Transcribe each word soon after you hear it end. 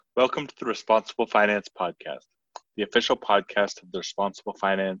Welcome to the Responsible Finance Podcast, the official podcast of the Responsible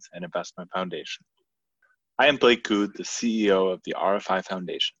Finance and Investment Foundation. I am Blake Good, the CEO of the RFI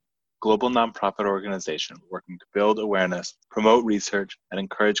Foundation, a global nonprofit organization working to build awareness, promote research, and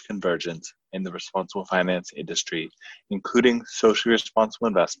encourage convergence in the responsible finance industry, including socially responsible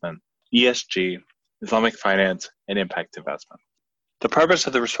investment, ESG, Islamic finance, and impact investment. The purpose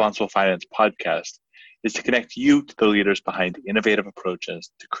of the Responsible Finance Podcast is to connect you to the leaders behind innovative approaches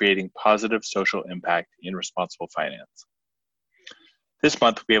to creating positive social impact in responsible finance. This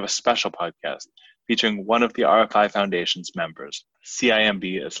month, we have a special podcast featuring one of the RFI Foundation's members,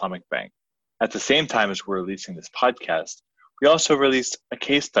 CIMB Islamic Bank. At the same time as we're releasing this podcast, we also released a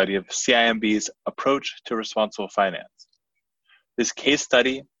case study of CIMB's approach to responsible finance. This case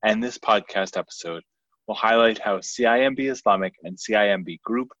study and this podcast episode will highlight how CIMB Islamic and CIMB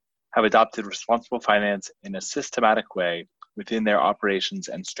Group have adopted responsible finance in a systematic way within their operations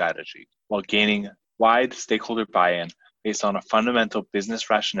and strategy, while gaining wide stakeholder buy-in based on a fundamental business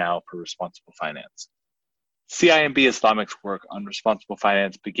rationale for responsible finance. CIMB Islamic's work on responsible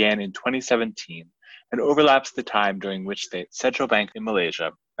finance began in 2017 and overlaps the time during which the Central Bank in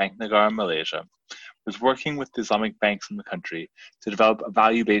Malaysia, Bank Negara Malaysia, was working with Islamic banks in the country to develop a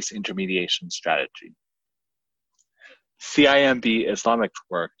value-based intermediation strategy. CIMB Islamic's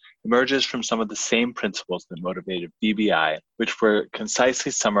work emerges from some of the same principles that motivated BBI, which were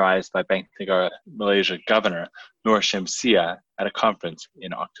concisely summarized by Bank Negara Malaysia Governor Nur Shamsia at a conference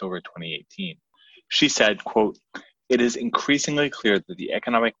in October 2018. She said, quote, "It is increasingly clear that the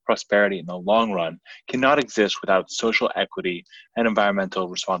economic prosperity in the long run cannot exist without social equity and environmental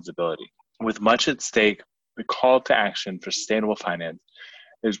responsibility. With much at stake, the call to action for sustainable finance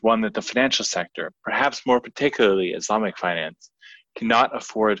is one that the financial sector, perhaps more particularly Islamic finance, cannot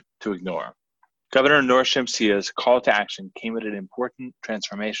afford to ignore." Governor Nur Shamsia's call to action came at an important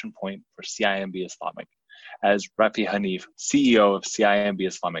transformation point for CIMB Islamic, as Rafi Hanif, CEO of CIMB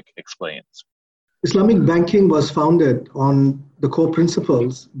Islamic, explains. Islamic banking was founded on the core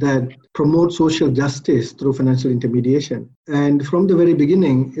principles that promote social justice through financial intermediation. And from the very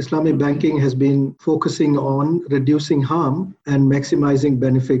beginning, Islamic banking has been focusing on reducing harm and maximizing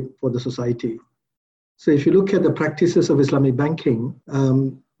benefit for the society. So if you look at the practices of Islamic banking,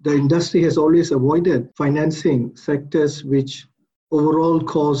 the industry has always avoided financing sectors which overall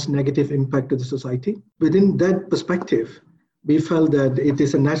cause negative impact to the society. Within that perspective, we felt that it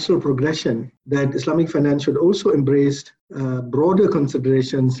is a natural progression that Islamic finance should also embrace broader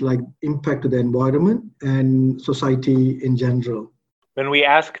considerations like impact to the environment and society in general. When we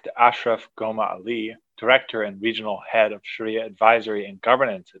asked Ashraf Goma Ali, Director and Regional Head of Sharia Advisory and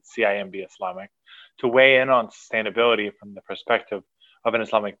Governance at CIMB Islamic, to weigh in on sustainability from the perspective of an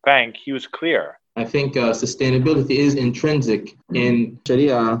Islamic bank, he was clear. I think sustainability is intrinsic in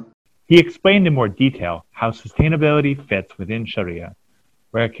Sharia. He explained in more detail how sustainability fits within Sharia,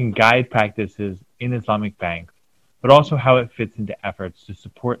 where it can guide practices in Islamic banks, but also how it fits into efforts to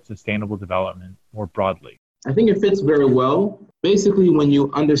support sustainable development more broadly. I think it fits very well. Basically, when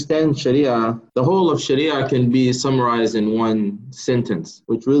you understand Sharia, the whole of Sharia can be summarized in one sentence,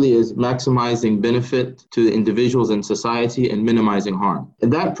 which really is maximizing benefit to individuals and society and minimizing harm.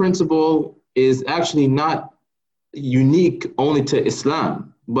 And that principle is actually not unique only to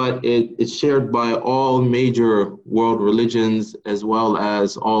Islam, but it's shared by all major world religions as well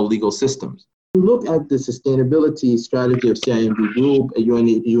as all legal systems. Look at the sustainability strategy of CIMB Group,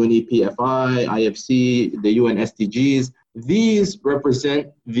 UNEP-FI, IFC, the UN SDGs. These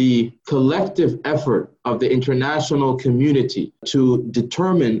represent the collective effort of the international community to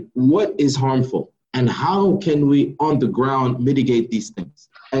determine what is harmful and how can we on the ground mitigate these things.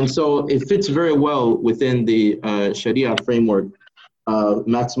 And so it fits very well within the Sharia framework of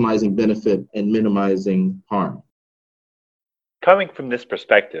maximizing benefit and minimizing harm. Coming from this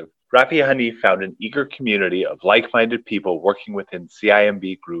perspective, Rafi Hanif found an eager community of like-minded people working within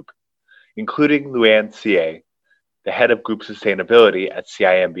CIMB Group, including Luann CA, the head of group sustainability at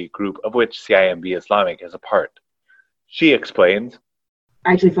CIMB Group, of which CIMB Islamic is a part. She explains.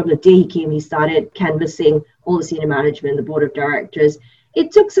 Actually, from the day he came, he started canvassing all the senior management, the board of directors.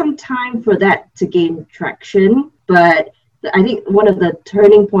 It took some time for that to gain traction, but I think one of the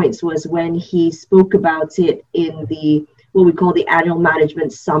turning points was when he spoke about it in the what we call the annual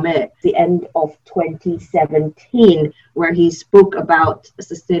management summit, the end of 2017, where he spoke about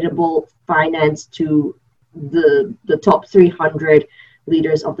sustainable finance to the top 300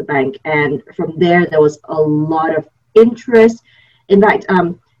 leaders of the bank. And from there was a lot of interest. In fact,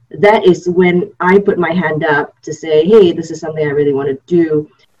 that is when I put my hand up to say, hey, this is something I really want to do.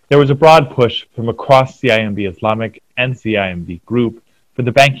 There was a broad push from across CIMB Islamic and CIMB Group for for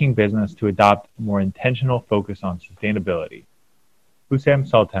the banking business to adopt a more intentional focus on sustainability. Hussein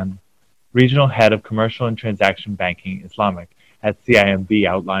Sultan, Regional Head of Commercial and Transaction Banking Islamic at CIMB,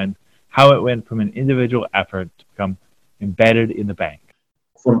 outlined how it went from an individual effort to become embedded in the bank.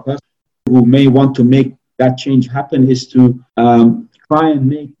 For a person who may want to make that change happen is to try and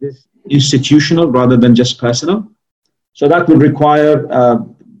make this institutional rather than just personal. So that would require,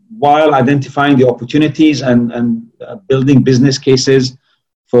 while identifying the opportunities and building business cases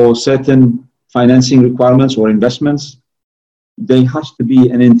for certain financing requirements or investments, there has to be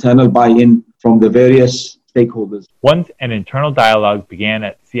an internal buy-in from the various stakeholders. Once an internal dialogue began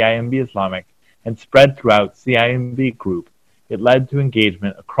at CIMB Islamic and spread throughout CIMB Group, it led to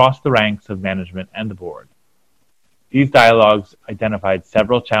engagement across the ranks of management and the board. These dialogues identified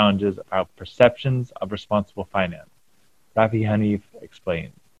several challenges about perceptions of responsible finance. Rafi Hanif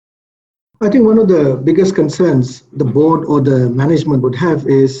explained. I think one of the biggest concerns the board or the management would have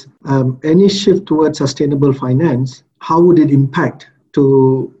is any shift towards sustainable finance, how would it impact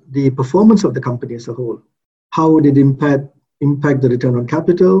to the performance of the company as a whole? How would it impact the return on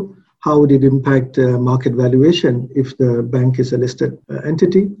capital? How would it impact market valuation if the bank is a listed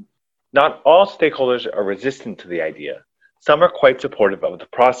entity? Not all stakeholders are resistant to the idea. Some are quite supportive of the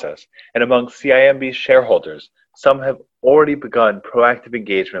process, and among CIMB's shareholders, some have already begun proactive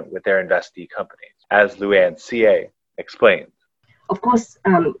engagement with their investee companies, as Luann CA explained. Of course,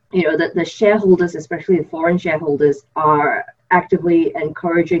 the shareholders, especially foreign shareholders, are actively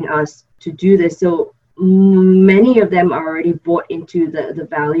encouraging us to do this. So many of them are already bought into the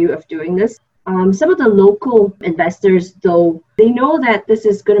value of doing this. Some of the local investors, though, they know that this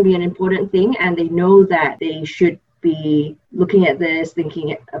is going to be an important thing and they know that they should be looking at this,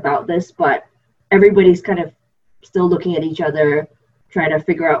 thinking about this, but everybody's kind of still looking at each other, trying to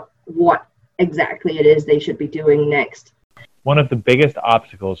figure out what exactly it is they should be doing next. One of the biggest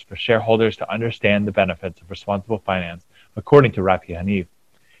obstacles for shareholders to understand the benefits of responsible finance, according to Rafi Hanif,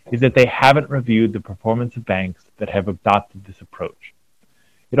 is that they haven't reviewed the performance of banks that have adopted this approach.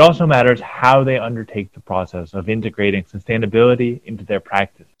 It also matters how they undertake the process of integrating sustainability into their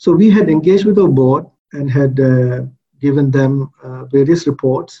practice. So we had engaged with our board and had given them various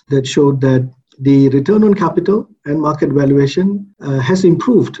reports that showed that the return on capital and market valuation has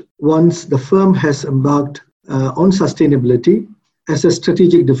improved once the firm has embarked on sustainability as a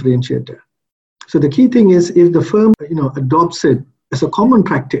strategic differentiator. So the key thing is if the firm adopts it as a common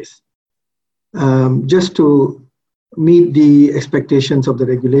practice, just to meet the expectations of the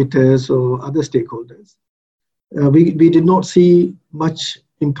regulators or other stakeholders, we did not see much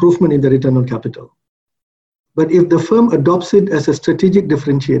improvement in the return on capital. But if the firm adopts it as a strategic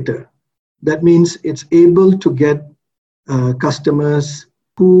differentiator, that means it's able to get customers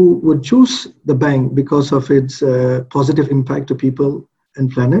who would choose the bank because of its positive impact to people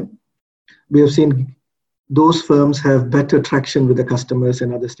and planet. We have seen those firms have better traction with the customers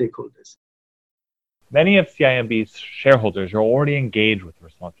and other stakeholders. Many of CIMB's shareholders are already engaged with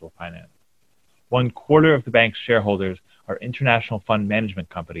responsible finance. 1/4 of the bank's shareholders are international fund management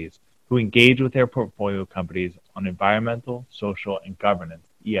companies who engage with their portfolio companies on environmental, social, and governance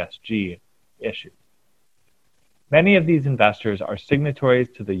 (ESG) issues. Many of these investors are signatories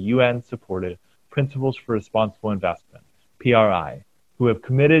to the UN-supported Principles for Responsible Investment (PRI), who have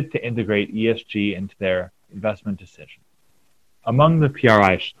committed to integrate ESG into their investment decisions. Among the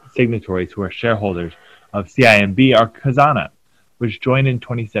PRI signatories who are shareholders of CIMB are Khazanah, which joined in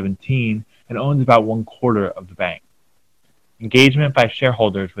 2017 and owns about 1/4 of the bank. Engagement by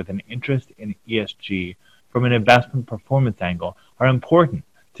shareholders with an interest in ESG from an investment performance angle are important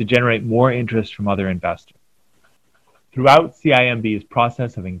to generate more interest from other investors. Throughout CIMB's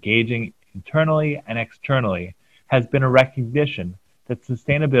process of engaging internally and externally has been a recognition that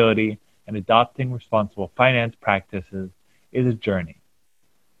sustainability and adopting responsible finance practices is a journey.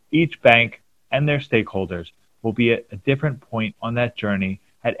 Each bank and their stakeholders will be at a different point on that journey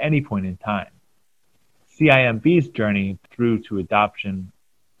at any point in time. CIMB's journey through to adoption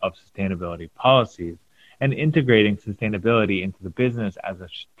of sustainability policies and integrating sustainability into the business as a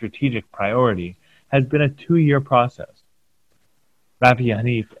strategic priority has been a 2-year process. Rafi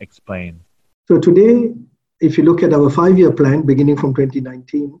Hanif explains. So today, if you look at our 5-year plan beginning from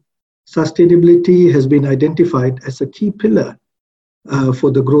 2019, sustainability has been identified as a key pillar for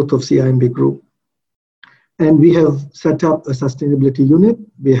the growth of CIMB Group. And we have set up a sustainability unit.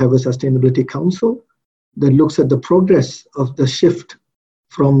 We have a sustainability council that looks at the progress of the shift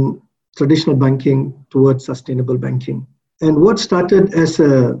from traditional banking towards sustainable banking. And what started as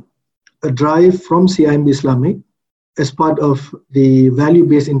a drive from CIMB Islamic as part of the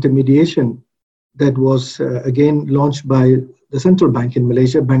value-based intermediation that was again launched by the central bank in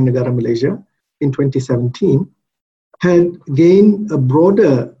Malaysia, Bank Negara Malaysia, in 2017, had gained a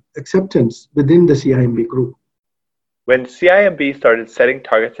broader acceptance within the CIMB group. When CIMB started setting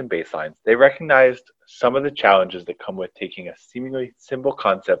targets and baselines, they recognized some of the challenges that come with taking a seemingly simple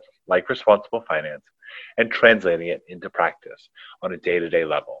concept like responsible finance and translating it into practice on a day-to-day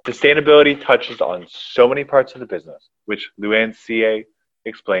level. Sustainability touches on so many parts of the business, which Luann CA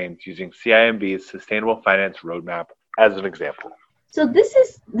explains using CIMB's Sustainable Finance Roadmap as an example. So this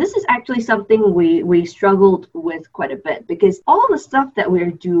is actually something we struggled with quite a bit, because all the stuff that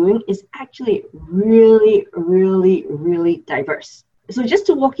we're doing is actually really, really, really diverse. So just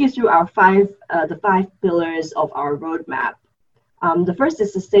to walk you through our the five pillars of our roadmap. The first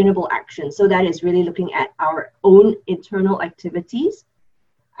is sustainable action. So that is really looking at our own internal activities,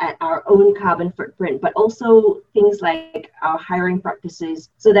 at our own carbon footprint, but also things like our hiring practices.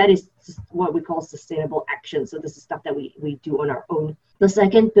 So that is what we call sustainable action. So this is stuff that we do on our own. The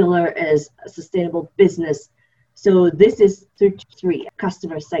second pillar is sustainable business. So this is through three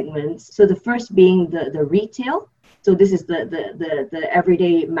customer segments. So the first being the retail. So this is the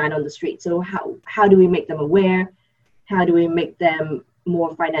everyday man on the street. So how do we make them aware? How do we make them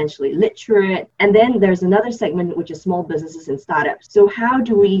more financially literate? And then there's another segment, which is small businesses and startups. So how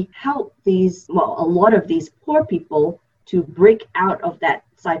do we help a lot of these poor people to break out of that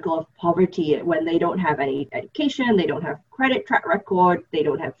cycle of poverty when they don't have any education, they don't have credit track record, they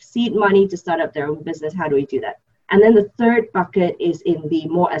don't have seed money to start up their own business? How do we do that? And then the third bucket is in the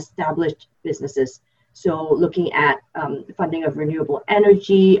more established businesses. So looking at funding of renewable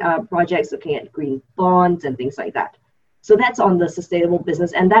energy projects, looking at green bonds and things like that. So that's on the sustainable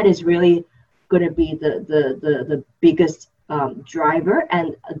business, and that is really going to be the biggest driver,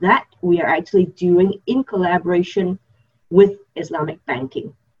 and that we are actually doing in collaboration with Islamic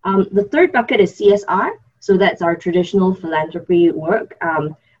banking. The third bucket is CSR, so that's our traditional philanthropy work.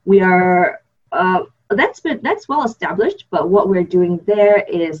 That's well established, but what we're doing there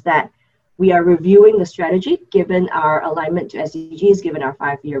is that we are reviewing the strategy given our alignment to SDGs, given our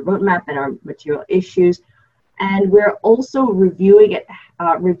 5-year roadmap and our material issues. And we're also reviewing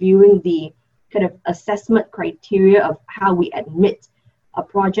the kind of assessment criteria of how we admit a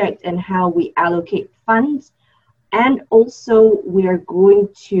project and how we allocate funds. And also we're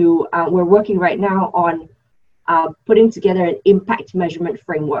working right now on putting together an impact measurement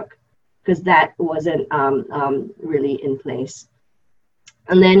framework, because that wasn't really in place.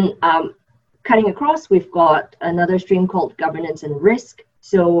 And then cutting across, we've got another stream called governance and risk.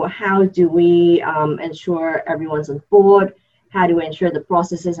 So how do we ensure everyone's on board? How do we ensure the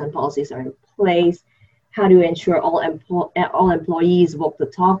processes and policies are in place? How do we ensure all employees walk the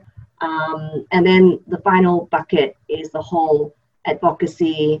talk? And then the final bucket is the whole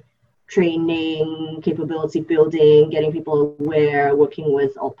advocacy, training, capability building, getting people aware, working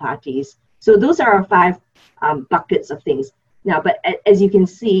with all parties. So those are our 5 buckets of things. Now, but as you can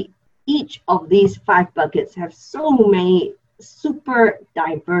see, each of these 5 buckets have so many super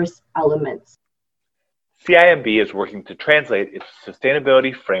diverse elements. CIMB is working to translate its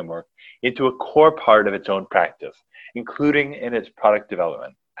sustainability framework into a core part of its own practice, including in its product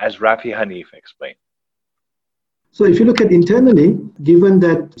development, as Rafi Hanif explained. So if you look at internally, given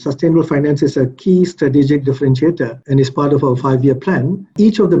that sustainable finance is a key strategic differentiator and is part of our 5-year plan,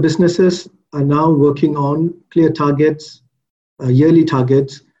 each of the businesses are now working on clear targets, yearly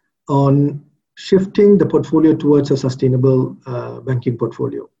targets on shifting the portfolio towards a sustainable banking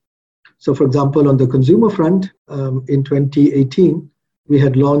portfolio. So for example, on the consumer front, in 2018, we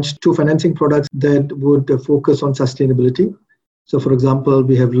had launched 2 financing products that would focus on sustainability. So for example,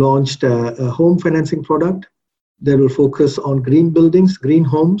 we have launched a home financing product that will focus on green buildings, green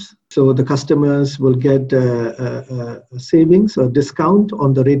homes. So the customers will get a savings or discount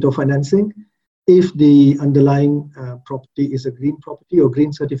on the rate of financing if the underlying property is a green property or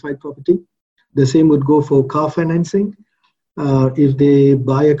green certified property. The same would go for car financing. If they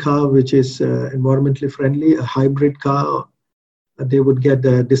buy a car which is environmentally friendly, a hybrid car, they would get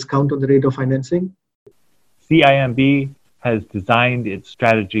a discount on the rate of financing. CIMB has designed its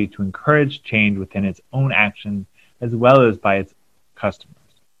strategy to encourage change within its own actions as well as by its customers.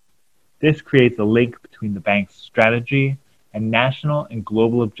 This creates a link between the bank's strategy and national and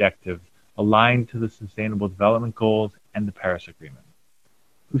global objectives aligned to the Sustainable Development Goals and the Paris Agreement.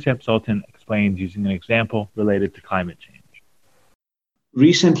 Hussein Sultan explains using an example related to climate change.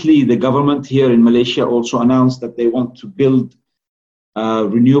 Recently, the government here in Malaysia also announced that they want to build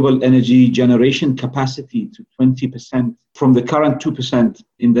renewable energy generation capacity to 20% from the current 2%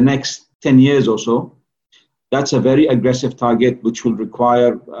 in the next 10 years or so. That's a very aggressive target, which will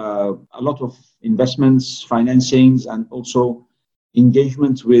require a lot of investments, financings, and also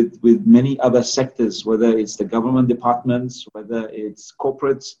engagement with many other sectors, whether it's the government departments, whether it's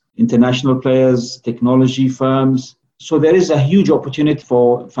corporates, international players, technology firms. So there is a huge opportunity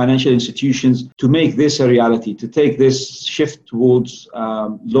for financial institutions to make this a reality, to take this shift towards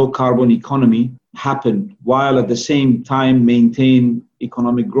low carbon economy happen, while at the same time maintain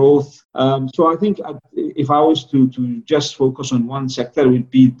economic growth. So I think if I was to just focus on one sector, it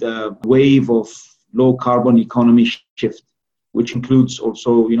would be the wave of low carbon economy shift, which includes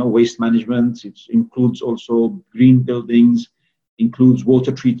also, waste management. It includes also green buildings, includes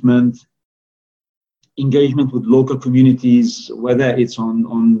water treatment, engagement with local communities, whether it's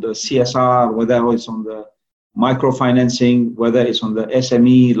on the CSR, whether it's on the microfinancing, whether it's on the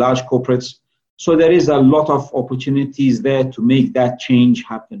SME, large corporates. So there is a lot of opportunities there to make that change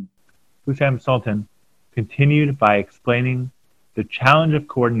happen. Hussam Sultan continued by explaining the challenge of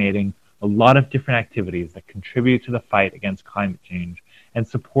coordinating a lot of different activities that contribute to the fight against climate change and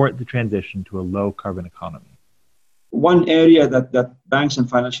support the transition to a low carbon economy. One area that banks and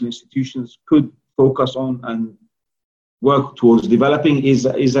financial institutions could focus on and work towards developing is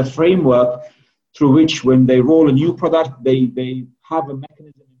a framework through which, when they roll a new product, they have a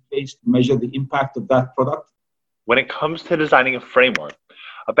mechanism in place to measure the impact of that product. When it comes to designing a framework,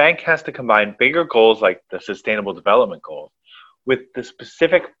 a bank has to combine bigger goals like the Sustainable Development Goals with the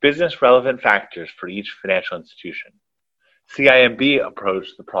specific business relevant factors for each financial institution. CIMB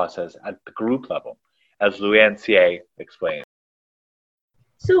approached the process at the group level, as Luann CA explained.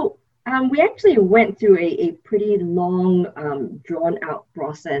 So we actually went through a pretty long, drawn-out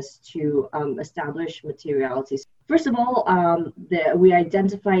process to establish materialities. First of all, we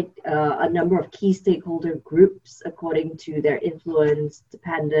identified a number of key stakeholder groups according to their influence,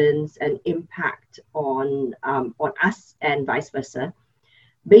 dependence, and impact on us, and vice versa.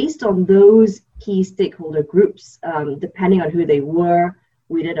 Based on those key stakeholder groups, depending on who they were,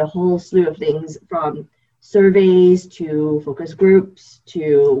 we did a whole slew of things, from surveys to focus groups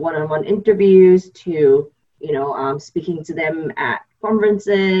to one-on-one interviews to speaking to them at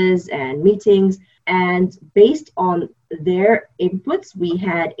conferences and meetings. And based on their inputs, we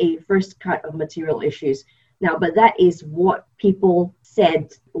had a first cut of material issues. Now, but that is what people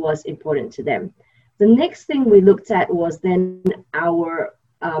said was important to them. The next thing we looked at was then our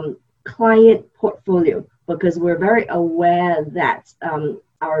client portfolio, because we're very aware that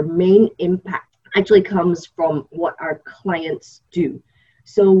our main impact actually comes from what our clients do.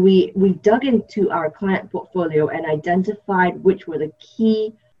 So we dug into our client portfolio and identified which were the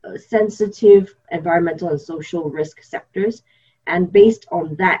key sensitive environmental and social risk sectors. And based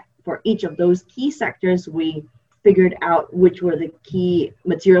on that, for each of those key sectors, we figured out which were the key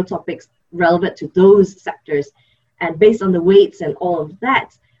material topics relevant to those sectors. And based on the weights and all of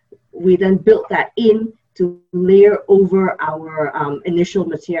that, we then built that in to layer over our initial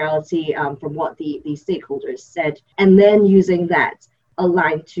materiality from what the stakeholders said, and then using that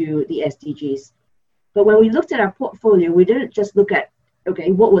aligned to the SDGs. But when we looked at our portfolio, we didn't just look at,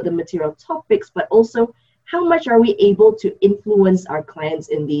 okay, what were the material topics, but also how much are we able to influence our clients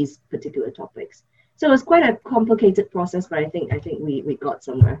in these particular topics. So it was quite a complicated process, but I think we got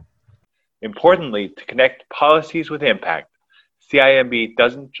somewhere. Importantly, to connect policies with impact, CIMB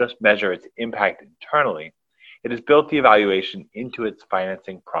doesn't just measure its impact internally, it has built the evaluation into its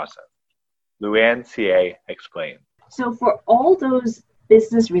financing process. Luann CA explained. So for all those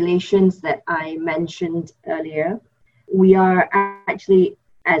business relations that I mentioned earlier, we are actually,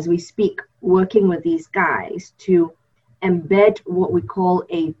 as we speak, working with these guys to embed what we call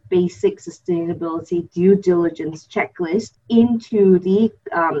a basic sustainability due diligence checklist into the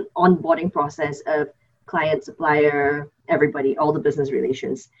onboarding process of client, supplier, everybody, all the business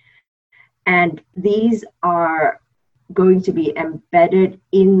relations. And these are going to be embedded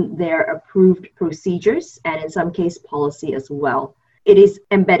in their approved procedures and in some case policy as well. It is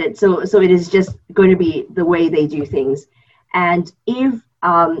embedded, so it is just going to be the way they do things. And if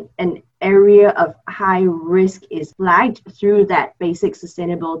an area of high risk is flagged through that basic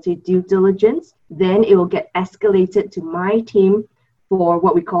sustainability due diligence, then it will get escalated to my team for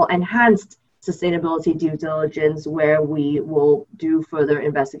what we call enhanced sustainability due diligence, where we will do further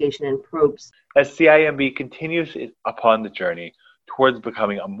investigation and probes. As CIMB continues upon the journey towards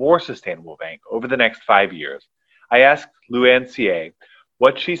becoming a more sustainable bank over the next 5 years, I asked Luann CA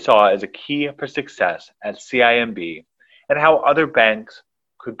what she saw as a key for success at CIMB and how other banks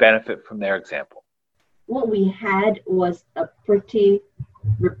could benefit from their example. What we had was a pretty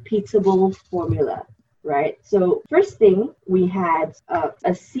repeatable formula. right? So first thing, we had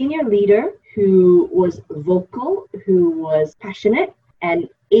a senior leader who was vocal, who was passionate and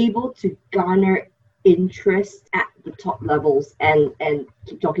able to garner interest at the top levels and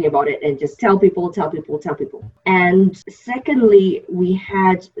keep talking about it and just tell people. And secondly, we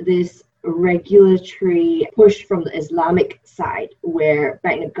had this regulatory push from the Islamic side where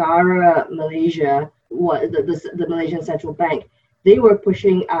Bank Negara Malaysia, the Malaysian Central Bank, they were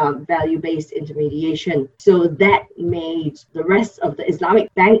pushing value-based intermediation. So that made the rest of the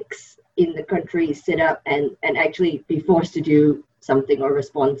Islamic banks in the country sit up and actually be forced to do something or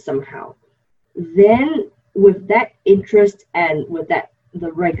respond somehow. Then with that interest and with that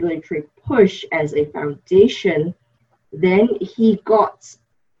the regulatory push as a foundation, then he got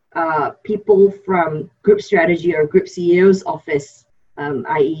people from group strategy or group CEO's office,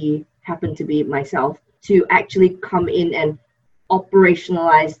 i.e. happened to be myself, to actually come in and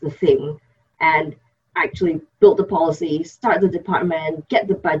operationalize the thing and actually build the policy, start the department, get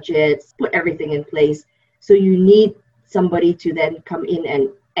the budgets, put everything in place. So you need somebody to then come in and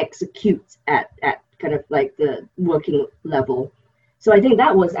execute at kind of like the working level. So I think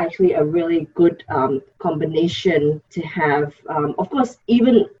that was actually a really good combination to have. Of course,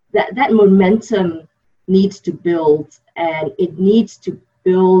 even that momentum needs to build, and it needs to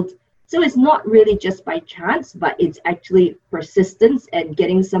build. So it's not really just by chance, but it's actually persistence and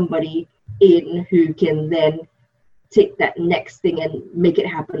getting somebody in who can then take that next thing and make it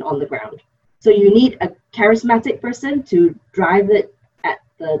happen on the ground. So you need a charismatic person to drive it at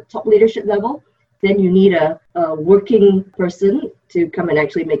the top leadership level. Then you need a working person to come and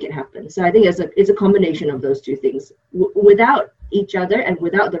actually make it happen. So I think it's a combination of those two things. Without each other and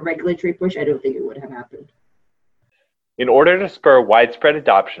without the regulatory push, I don't think it would have happened. In order to spur widespread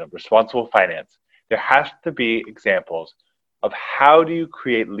adoption of responsible finance, there has to be examples of how do you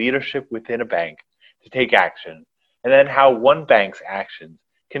create leadership within a bank to take action, and then how one bank's actions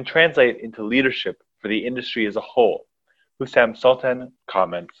can translate into leadership for the industry as a whole. Hussam Sultan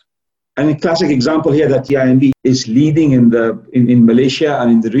comments. And a classic example here that CIMB is leading in Malaysia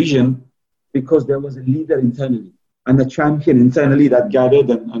and in the region because there was a leader internally and a champion internally that gathered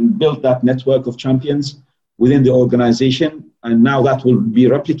and built that network of champions within the organization. And now that will be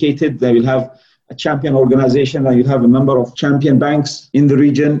replicated. They will have a champion organization and you'll have a number of champion banks in the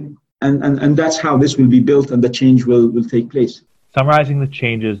region. And that's how this will be built and the change will take place. Summarizing the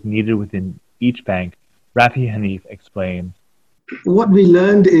changes needed within each bank, Rafi Hanif explains. What we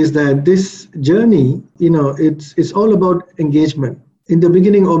learned is that this journey, it's all about engagement. In the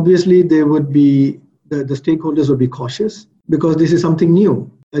beginning, obviously, there would be the stakeholders would be cautious because this is something new.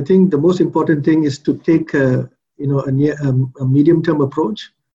 I think the most important thing is to take a medium-term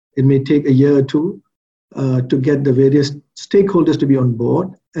approach. It may take a year or two to get the various stakeholders to be on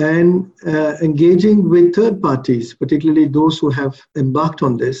board and engaging with third parties, particularly those who have embarked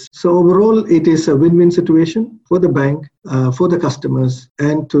on this. So overall, it is a win-win situation for the bank, for the customers,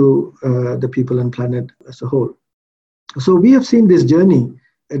 and to the people and planet as a whole. So we have seen this journey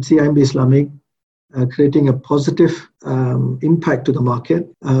at CIMB Islamic creating a positive impact to the market.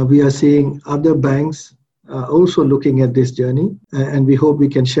 We are seeing other banks also looking at this journey, and we hope we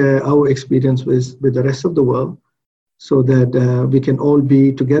can share our experience with the rest of the world so that we can all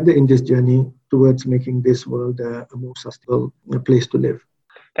be together in this journey towards making this world a more sustainable place to live.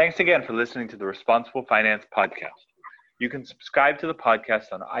 Thanks again for listening to the Responsible Finance Podcast. You can subscribe to the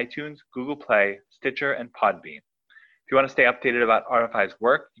podcast on iTunes, Google Play, Stitcher, and Podbean. If you want to stay updated about RFI's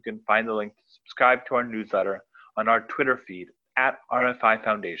work, you can find the link to subscribe to our newsletter on our Twitter feed at RFI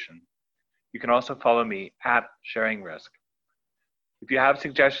Foundation. You can also follow me at Sharing Risk. If you have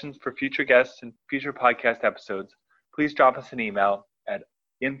suggestions for future guests and future podcast episodes, please drop us an email at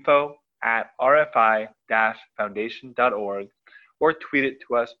info@rfi-foundation.org or tweet it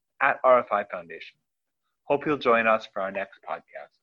to us at RFI Foundation. Hope you'll join us for our next podcast.